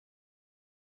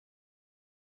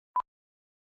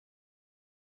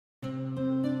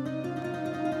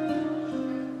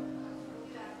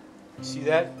See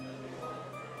that?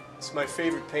 It's my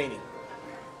favorite painting.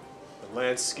 The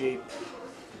landscape,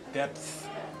 depth,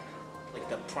 like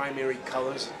the primary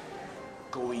colors.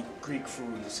 Go eat Greek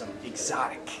food in some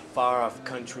exotic, far-off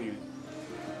country.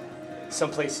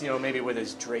 Someplace, you know, maybe where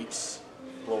there's drapes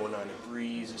blowing on a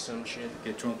breeze or some shit.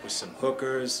 Get drunk with some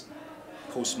hookers,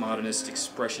 postmodernist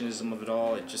expressionism of it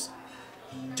all. It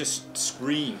just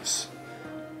screams.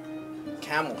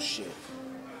 Camel shit.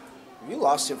 You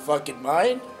lost your fucking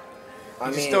mind?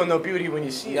 You just don't know beauty when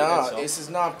you see it. No, this is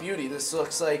not beauty. This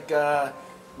looks like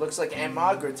Aunt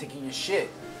Margaret taking a shit.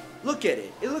 Look at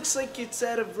it. It looks like it's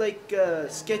out of like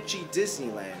sketchy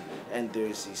Disneyland. And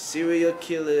there's these serial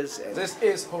killers. And this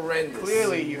is horrendous.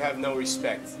 Clearly, you have no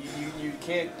respect. You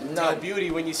can't tell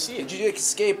beauty when you see it. Did you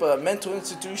escape a mental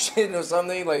institution or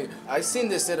something? Like, I've seen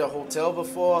this at a hotel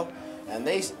before, and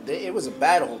it was a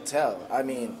bad hotel. I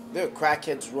mean, there were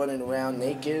crackheads running around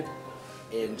naked.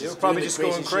 And they were probably just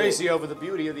going crazy over the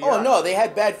beauty of the art. Oh no, they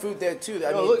had bad food there too.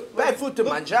 I mean, look, bad food to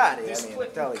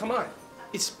mangiare. Come on.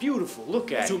 It's beautiful.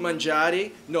 Look at it. To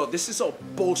mangiare? No, this is all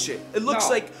bullshit. It looks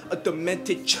like a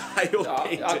demented child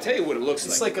painted. I'll tell you what it looks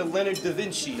like. It's like a Leonardo da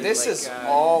Vinci. This is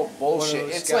all bullshit.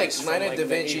 It's like Leonardo da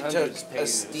Vinci took a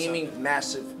steaming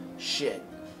massive shit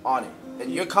on it.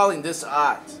 And you're calling this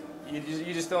art. You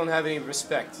just don't have any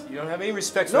respect. You don't have any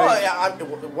respect for No,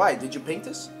 anything. Why? Did you paint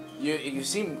this? You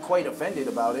seem quite offended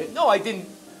about it. No, I didn't.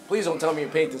 Please don't tell me you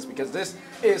paint this because this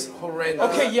is horrendous.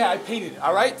 Okay, yeah, I painted it.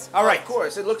 All right, all right. Of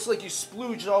course, it looks like you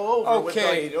splooged all over.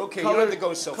 Okay, with, like, okay, you don't have to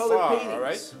go so far. Paintings. All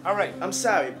right, all right. I'm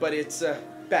sorry, but it's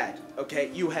bad. Okay,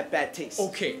 you have bad taste.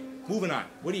 Okay, moving on.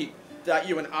 What do you? That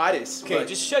you're an artist. Okay,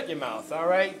 just shut your mouth. All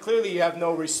right. Clearly, you have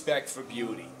no respect for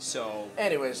beauty. So.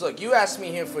 Anyways, look, you asked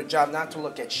me here for a job, not to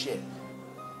look at shit.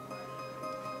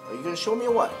 Are you gonna show me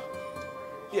or what?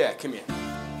 Yeah, come here.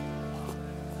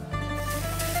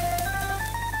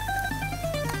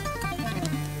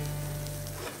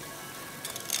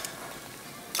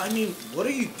 I mean, what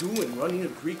are you doing running a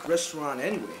Greek restaurant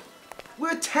anyway?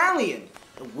 We're Italian.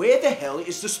 And where the hell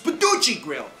is the Spaducci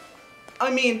grill? I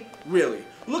mean, really,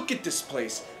 look at this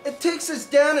place. It takes us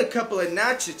down a couple of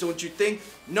notches, don't you think?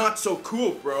 Not so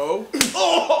cool, bro.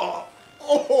 Oh!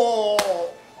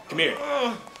 Oh! Come here.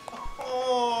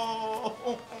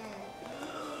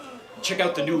 Check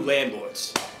out the new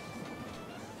landlords.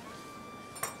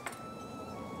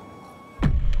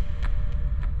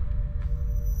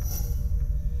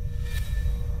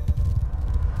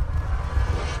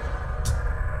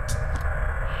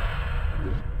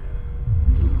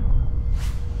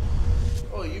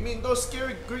 Oh, you mean those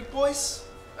scary Greek boys?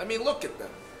 I mean, look at them.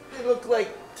 They look like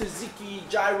tzatziki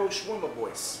gyro shawarma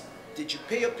boys. Did you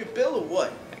pay up your bill or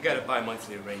what? I got a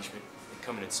bi-monthly arrangement. They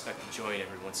come and inspect the joint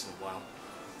every once in a while.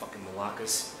 Fucking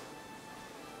Malakas.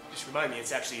 Just remind me,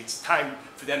 it's time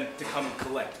for them to come and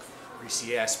collect.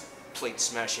 Greasy ass plate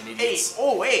smashing idiots.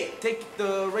 Hey, take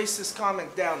the racist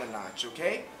comment down a notch,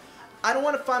 okay? I don't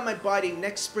want to find my body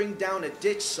next spring down a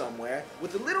ditch somewhere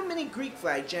with a little mini Greek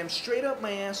flag jammed straight up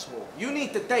my asshole. You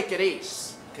need to take it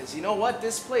easy, because you know what?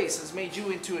 This place has made you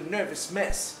into a nervous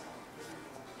mess.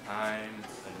 I'm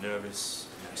a nervous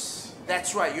mess.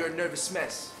 That's right, you're a nervous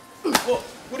mess. Whoa,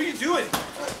 what are you doing?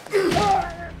 You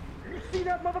see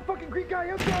that motherfucking Greek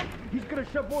guy out there? He's gonna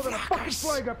shove more than a fucking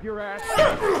flag up your ass.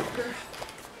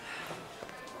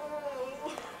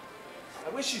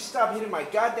 I wish you'd stop hitting my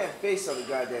goddamn face all the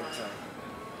goddamn time.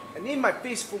 I need my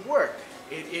face for work.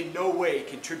 It in no way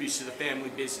contributes to the family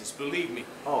business, believe me.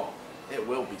 Oh, it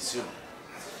will be soon.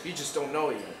 You just don't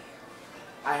know it yet.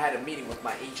 I had a meeting with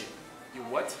my agent. You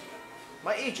what?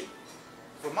 My agent.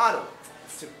 For model.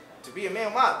 To be a male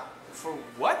model. For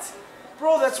what?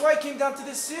 Bro, that's why I came down to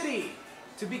this city.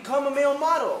 To become a male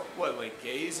model. What, like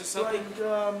gays or something?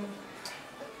 Like,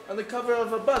 on the cover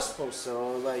of a bus poster,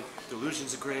 or like...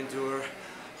 Delusions of grandeur.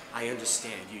 I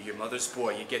understand. You're your mother's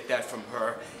boy. You get that from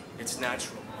her. It's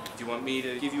natural. Do you want me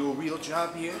to give you a real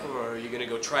job here? Or are you gonna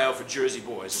go try out for Jersey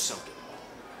Boys or something?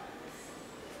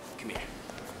 Come here.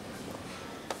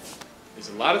 There's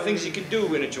a lot of things you can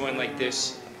do in a joint like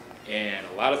this, and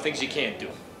a lot of things you can't do.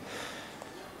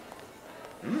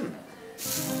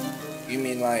 You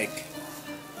mean like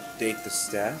date the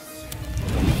staff?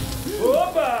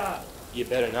 Opa! You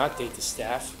better not date the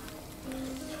staff.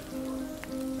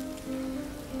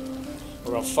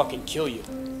 Or I'll fucking kill you.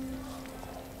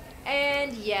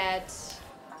 And yet,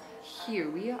 here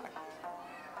we are.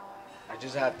 I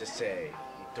just have to say,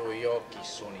 I tuoi occhi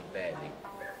sono belli.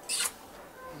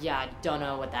 Yeah, I don't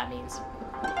know what that means.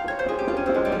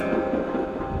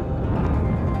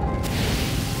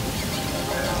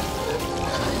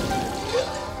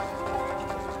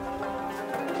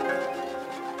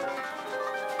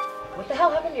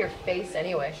 face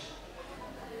anyway?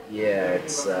 Yeah,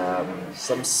 it's,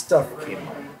 some stuff came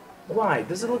up. Why?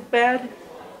 Does it look bad?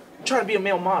 I'm trying to be a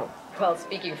male model. Well,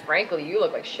 speaking frankly, you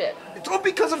look like shit. It's all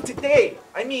because of today.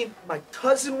 I mean, my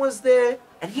cousin was there,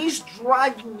 and he's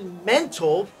driving me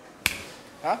mental.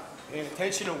 Huh? Paying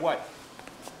attention or what?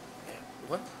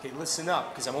 What? Okay, listen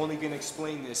up, because I'm only going to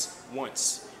explain this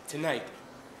once. Tonight,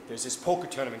 there's this poker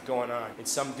tournament going on in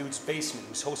some dude's basement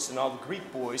who's hosting all the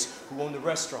Greek boys who own the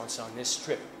restaurants on this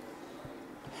strip.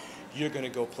 You're going to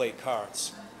go play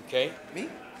cards, okay? Me?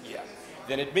 Yeah.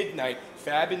 Then at midnight,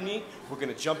 Fab and me, we're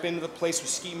going to jump into the place with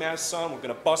ski masks on, we're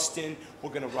going to bust in, we're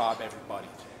going to rob everybody.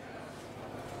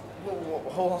 Whoa,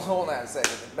 hold on a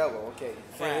second. Bello, okay.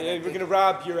 Hey, we're going to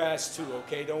rob your ass too,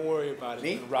 okay? Don't worry about it.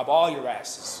 Me? We're going to rob all your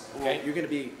asses, okay? Well, you're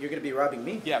gonna be robbing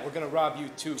me? Yeah, we're gonna rob you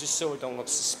too, just so it don't look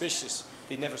suspicious.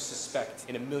 They'd never suspect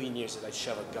in a million years that I'd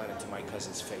shove a gun into my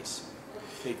cousin's face.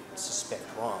 They'd suspect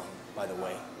wrong, by the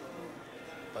way.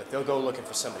 But they'll go looking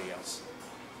for somebody else.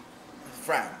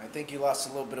 Fran, I think you lost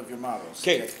a little bit of your models.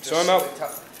 Okay, so I'm out.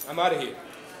 I'm out of here.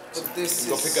 But this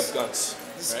Go is... pick up guns.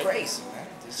 This is right? crazy, man.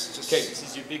 This is just... Okay, this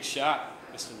is your big shot,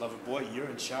 Mr. Loverboy. You're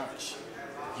in charge.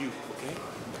 You, okay?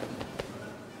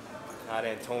 Not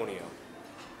Antonio.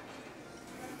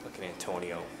 Look at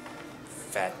Antonio.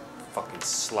 Fat, fucking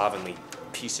slovenly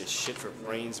piece of shit for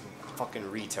brains, fucking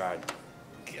retard.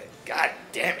 God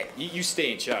damn it. You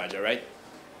stay in charge, all right?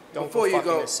 Don't Before go you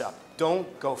fucking go... this up.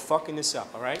 Don't go fucking this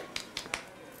up, all right?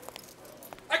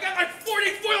 I got like 40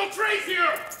 foil trays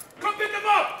here! Come pick them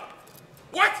up!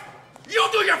 What? You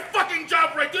do your fucking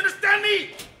job right, do you understand me?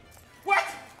 What?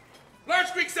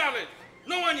 Large Greek salad,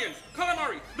 no onions,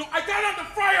 calamari. No, I got on the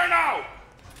fryer now!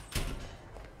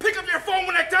 Pick up your phone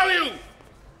when I tell you!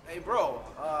 Hey, bro,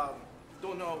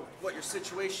 don't know what your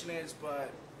situation is, but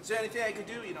is there anything I could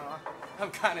do? You know, I'm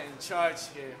kind of in charge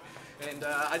here, and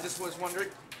I just was wondering...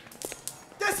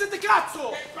 This is the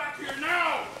cazzo! Get back here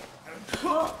now!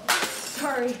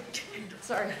 Sorry.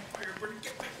 Sorry.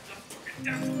 Get back to the fucking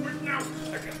dance right now!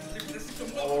 I gotta leave this to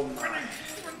running!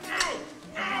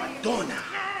 Now! Donna!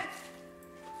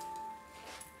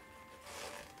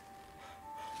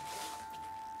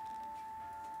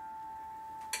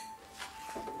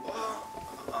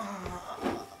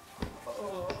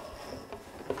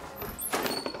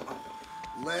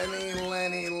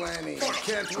 Lenny. You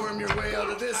can't worm your way out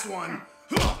of this one.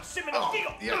 Oh,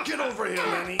 yeah, get over here,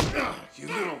 Lenny. You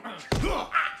little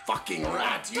fucking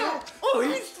rat, you. Oh,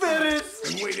 he's finished.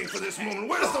 I'm waiting for this moment.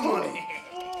 Where's the money?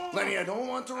 Lenny, I don't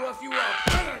want to rough you up.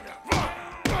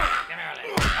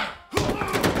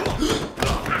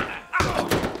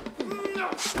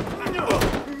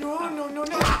 No.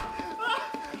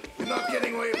 You're not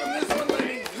getting away from this one,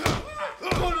 Lenny.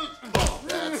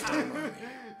 That's the money.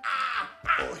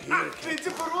 Oh, here, kid.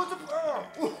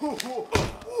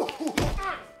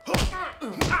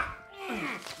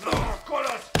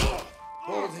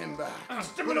 Hold him back.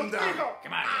 Put him down.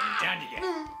 Come on, down you get.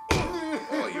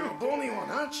 Oh, you're a bony one,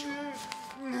 aren't you?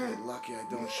 You're lucky I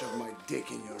don't shove my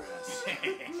dick in your ass.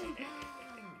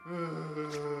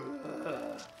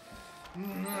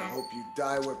 I hope you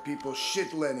die where people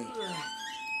shit, Lenny.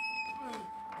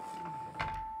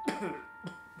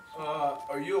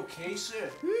 Are you okay, sir?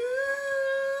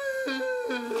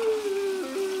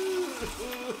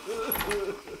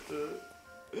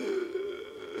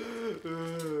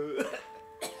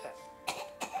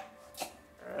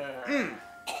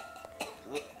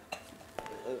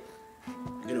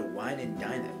 I'm gonna wine and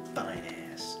dine that fine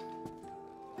ass.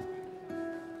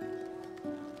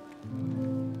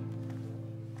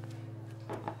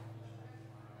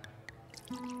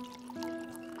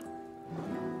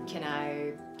 Can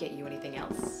I get you anything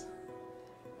else?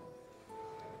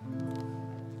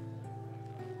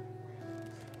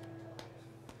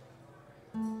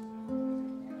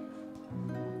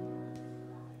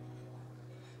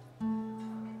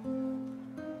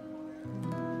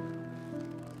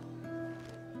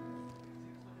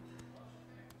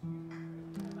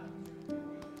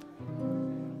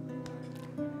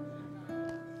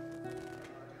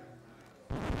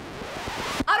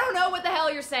 I don't know what the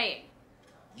hell you're saying.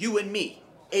 You and me,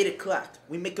 8 o'clock.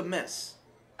 We make a mess.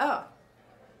 Oh.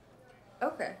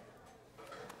 Okay.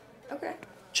 Okay.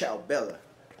 Ciao, Bella.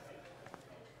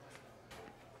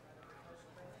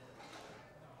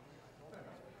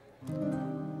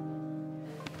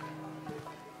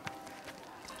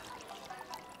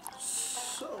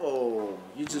 So,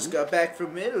 you just got back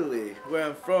from Italy, where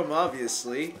I'm from,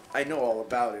 obviously. I know all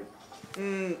about it.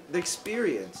 The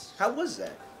experience. How was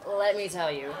that? Let me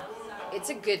tell you, it's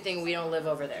a good thing we don't live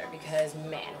over there because,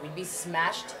 man, we'd be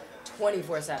smashed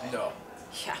 24/7. No.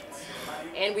 Yeah.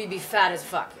 And we'd be fat as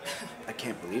fuck. I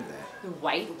can't believe that. The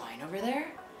white wine over there?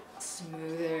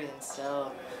 Smoother than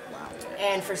silk. Wow.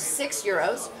 And for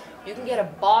 €6, you can get a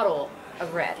bottle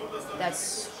of red. That's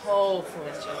so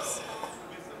delicious.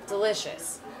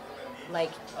 Delicious.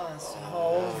 Like, oh,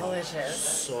 so delicious.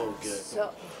 So good.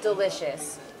 So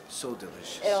delicious. So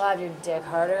delicious. It'll have your dick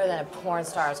harder than a porn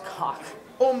star's cock.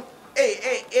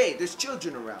 Hey, there's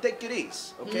children around. Take it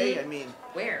easy, okay? I mean...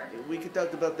 Where? We could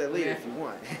talk about that later if you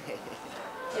want.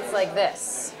 It's like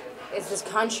this. It's this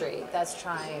country that's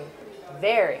trying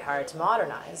very hard to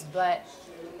modernize, but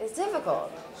it's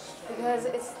difficult because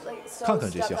it's like so 看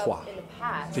看这些 stuck 画 up in the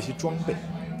past. 这些装备，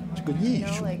这个艺 You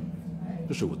know, 术， like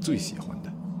这是我最喜欢的。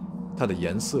它的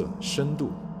颜色、深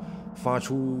度，发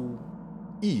出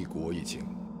异国意境。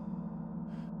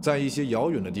在一些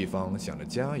遥远的地方想着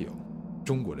加油，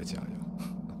中国的加油。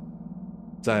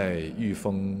在御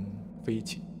风飞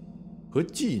起，和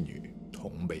妓女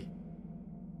同悲。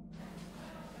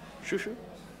是。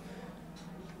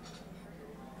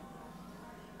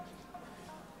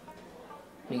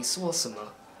你说什么？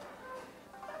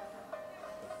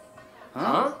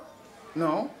啊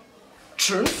No?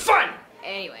 吃饭。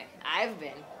 Anyway, I've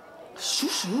been 叔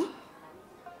叔。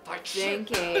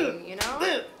 thinking, you know,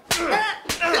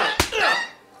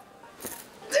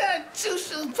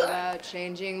 about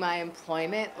changing my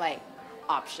employment, like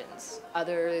options,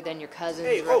 other than your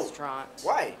cousin's restaurant.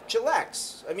 Why?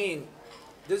 Chillax. I mean,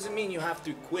 doesn't mean you have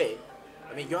to quit.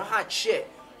 I mean, you're hot shit.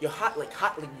 You're hot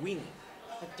linguine.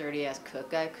 That dirty-ass cook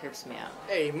guy creeps me out.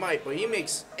 Hey, Mike, but he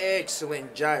makes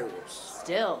excellent gyros.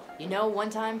 Still, you know,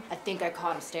 one time, I think I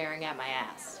caught him staring at my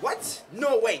ass. What?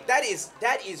 No, wait, that is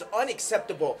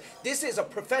unacceptable. This is a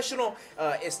professional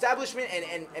establishment,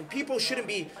 and people shouldn't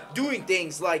be doing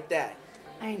things like that.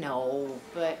 I know,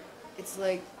 but it's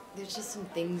like, there's just some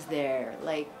things there,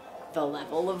 like the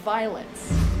level of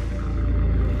violence.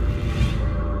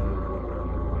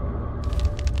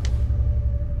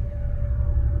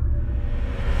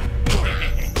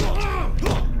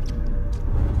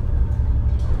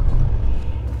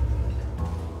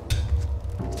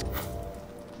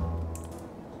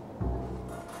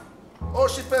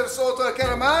 Oshi per sotto la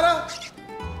caramara?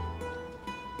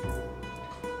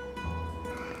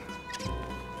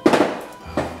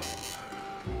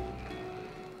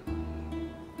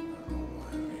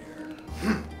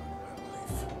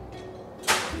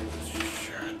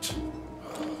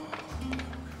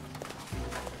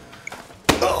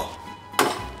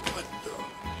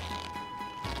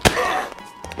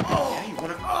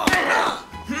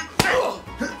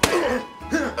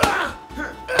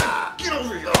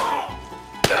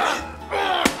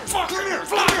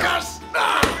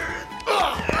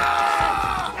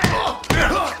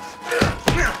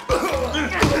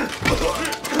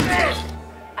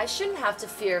 I shouldn't have to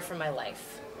fear for my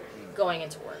life going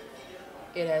into work.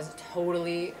 It has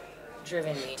totally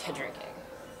driven me to drinking.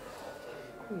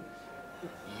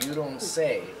 You don't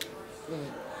say.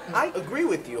 I agree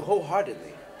with you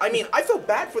wholeheartedly. I mean, I feel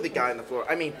bad for the guy on the floor.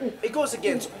 I mean, it goes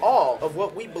against all of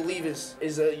what we believe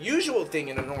is a usual thing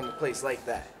in a normal place like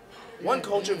that. One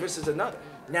culture versus another.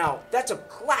 Now, that's a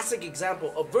classic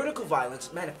example of vertical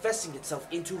violence manifesting itself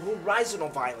into horizontal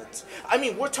violence. I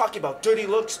mean, we're talking about dirty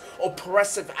looks,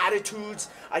 oppressive attitudes.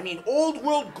 I mean, old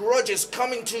world grudges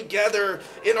coming together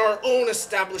in our own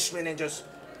establishment and just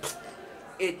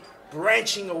it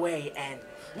branching away and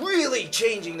really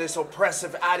changing this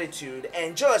oppressive attitude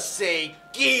and just say,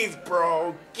 give,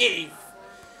 bro, give.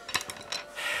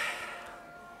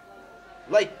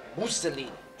 Like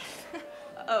Mussolini.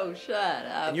 Oh, shut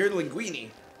up. And you're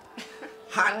linguine.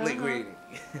 Hot linguine.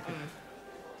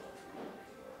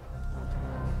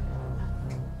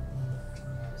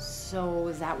 So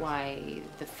is that why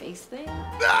the face thing?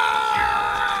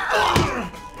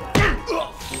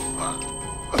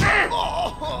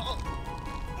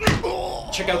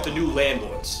 Check out the new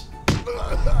landlords.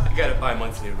 I got a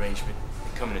bi-monthly arrangement.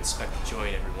 They come and inspect the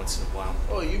joint every once in a while.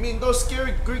 Oh, you mean those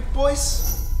scary Greek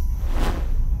boys?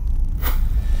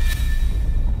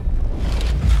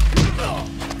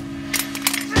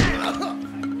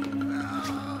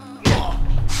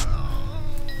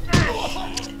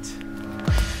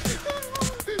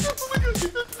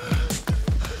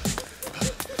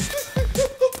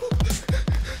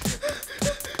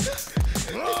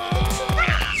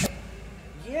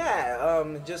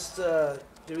 Just there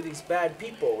were these bad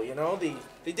people, you know.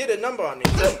 They did a number on me.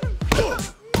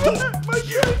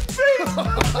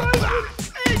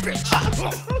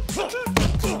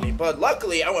 But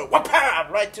luckily, I went whapa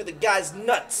right to the guy's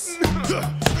nuts.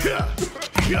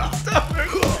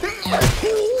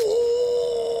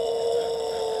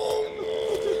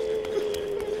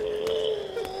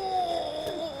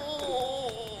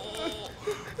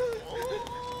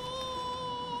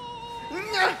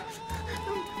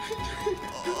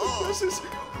 houses.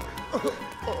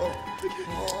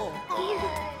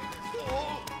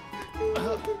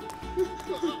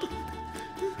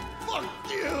 Fuck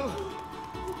you!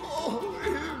 Oh,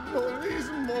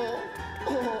 egoísmo!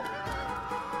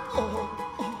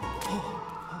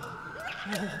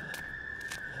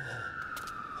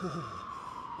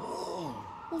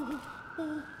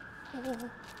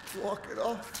 Walk it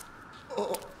off.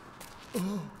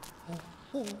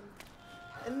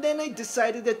 And then I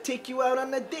decided to take you out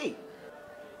on a date.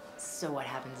 So what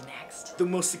happens next? The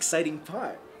most exciting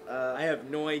part. I have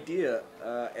no idea,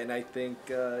 and I think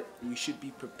you should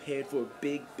be prepared for a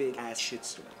big ass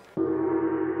shitstorm.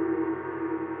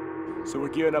 So we're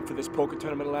gearing up for this poker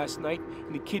tournament last night,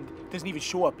 and the kid doesn't even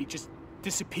show up. He just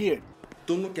disappeared.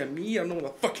 Don't look at me. I don't know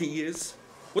what the fuck he is.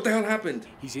 What the hell happened?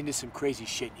 He's into some crazy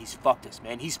shit. He's fucked us,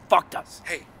 man. He's fucked us.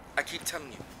 Hey, I keep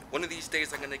telling you. One of these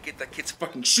days, I'm gonna get that kid's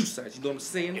fucking shoe size. You know what I'm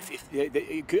saying?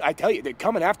 I tell you, they're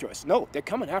coming after us. No, they're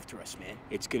coming after us, man.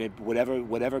 It's gonna,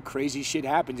 whatever crazy shit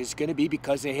happens, it's gonna be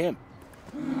because of him.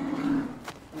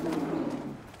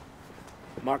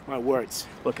 Mark my words.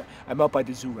 Look, I'm out by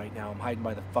the zoo right now. I'm hiding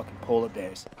by the fucking polar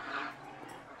bears.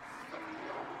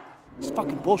 It's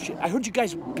fucking bullshit. I heard you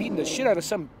guys beating the shit out of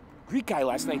some Greek guy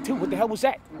last night, too. What the hell was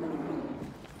that?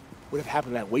 Whatever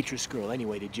happened to that waitress girl,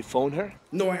 anyway? Did you phone her?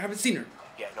 No, I haven't seen her.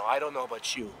 Yeah, no, I don't know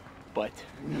about you, but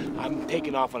I'm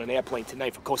taking off on an airplane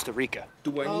tonight for Costa Rica.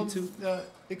 Do I need to?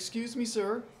 Excuse me,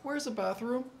 sir. Where's the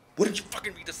bathroom? Why didn't you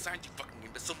fucking read the signs, you fucking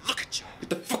imbecile? Look at you! Get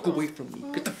the fuck away from me!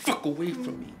 Get the fuck away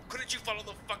from me! Couldn't you follow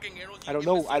the fucking arrows? I don't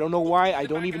know why. I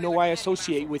don't even know why I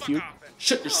associate with you.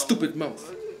 Shut your stupid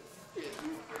mouth.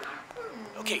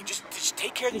 Okay, just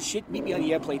take care of this shit. Meet me on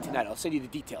the airplane tonight. I'll send you the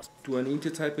details. Do I need to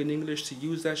type in English to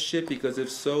use that shit? Because if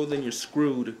so, then you're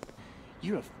screwed.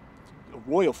 You're a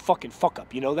royal fucking fuck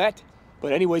up, you know that?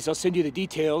 But anyways, I'll send you the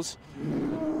details.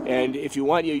 And if you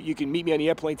want, you can meet me on the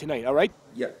airplane tonight, all right?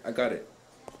 Yeah, I got it.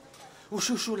 我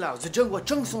叔叔老子叫我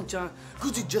郑松江，估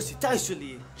计这些袋子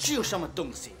里是有什么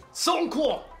东西。松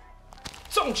阔，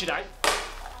站起来！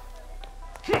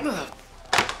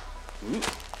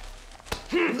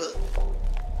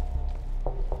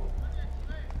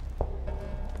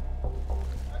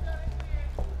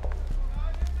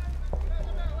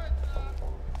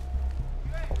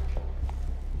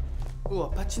我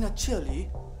爬进了这里，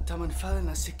他们发了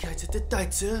那些盖着的袋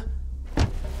子。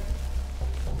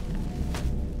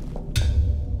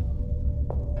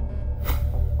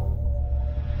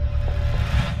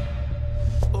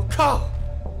我靠！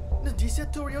那底下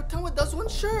都有他们的损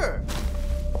失。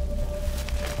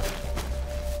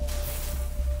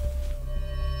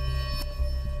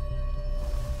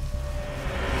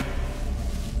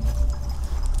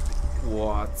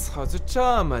我操，就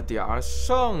这么点儿，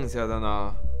剩下的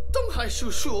呢？东海叔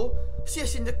叔，谢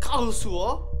谢你的告诉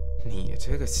我。你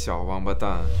这个小王八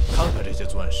蛋！看看这些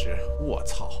钻石，我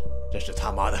操，真是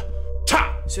他妈的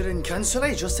差！虽然看起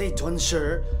来这些钻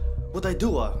石不太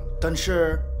多，但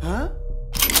是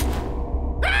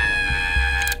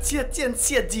切天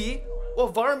切地，我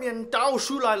外面倒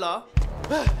出来了。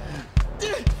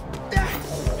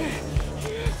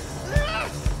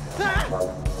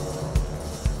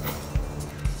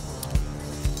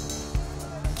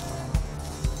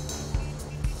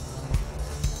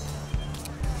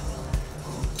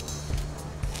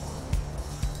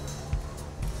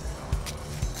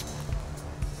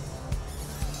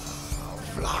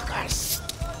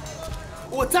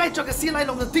我在这个新来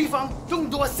龙的地方更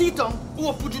多系统，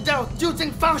我不知道究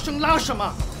竟发生了什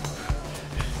么。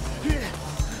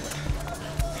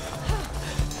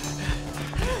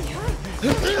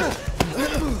Come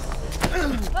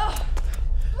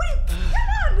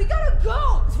on, we gotta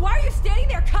go! Why are you standing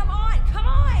there? Come on!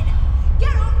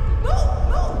 Get up!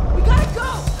 Move! We gotta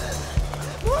go!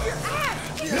 Move your ass!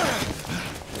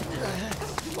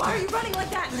 Why are you running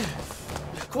like that?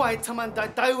 快他妈在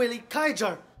单位里开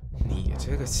着！你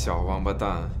这个小王八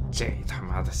蛋，这他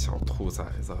妈的小兔崽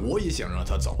子！我也想让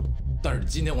他走，但是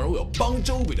今天晚上我有帮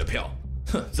周鬼的票，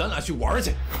哼，咱俩去玩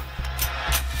去。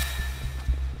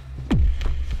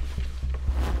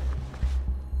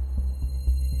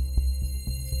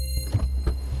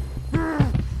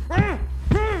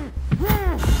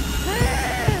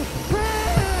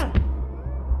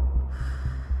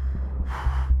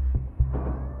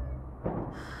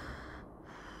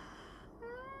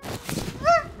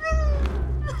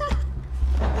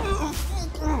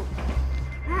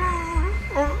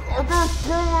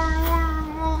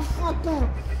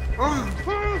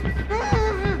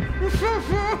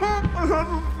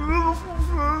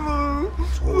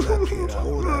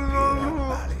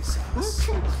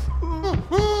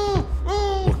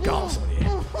我告诉你，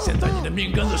现在你的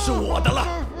命根子是我的了。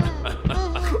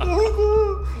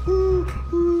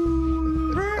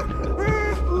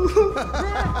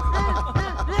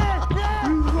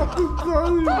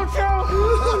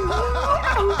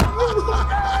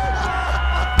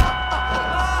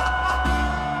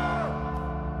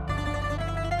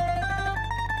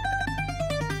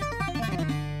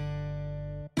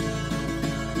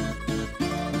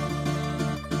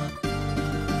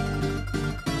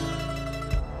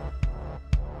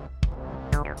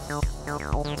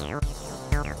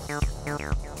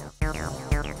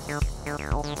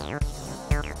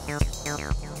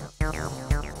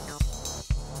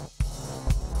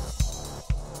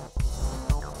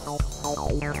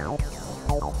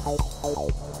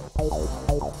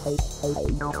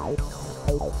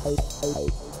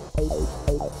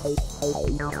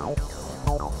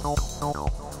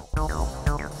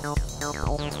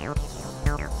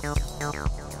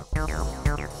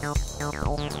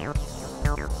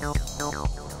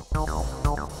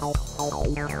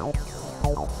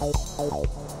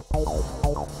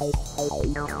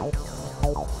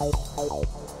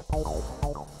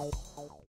Thank you.